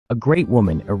a great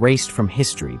woman erased from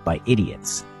history by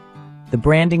idiots. The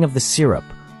branding of the syrup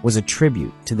was a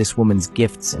tribute to this woman's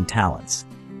gifts and talents.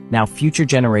 Now future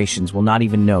generations will not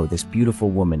even know this beautiful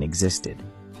woman existed.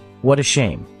 What a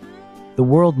shame. The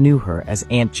world knew her as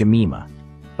Aunt Jemima,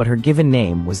 but her given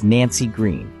name was Nancy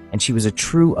Green, and she was a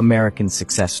true American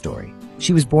success story.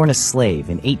 She was born a slave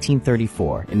in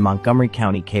 1834 in Montgomery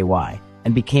County, KY,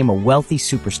 and became a wealthy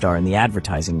superstar in the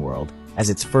advertising world as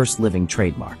its first living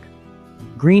trademark.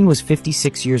 Green was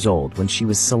 56 years old when she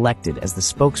was selected as the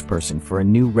spokesperson for a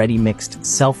new ready-mixed,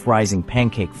 self-rising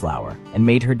pancake flour and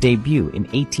made her debut in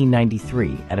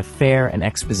 1893 at a fair and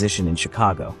exposition in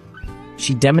Chicago.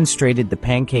 She demonstrated the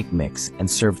pancake mix and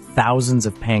served thousands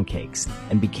of pancakes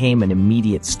and became an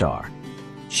immediate star.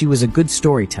 She was a good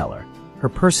storyteller. Her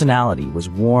personality was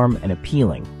warm and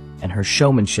appealing, and her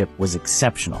showmanship was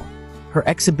exceptional. Her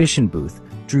exhibition booth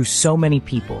drew so many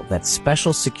people that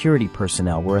special security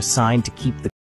personnel were assigned to keep the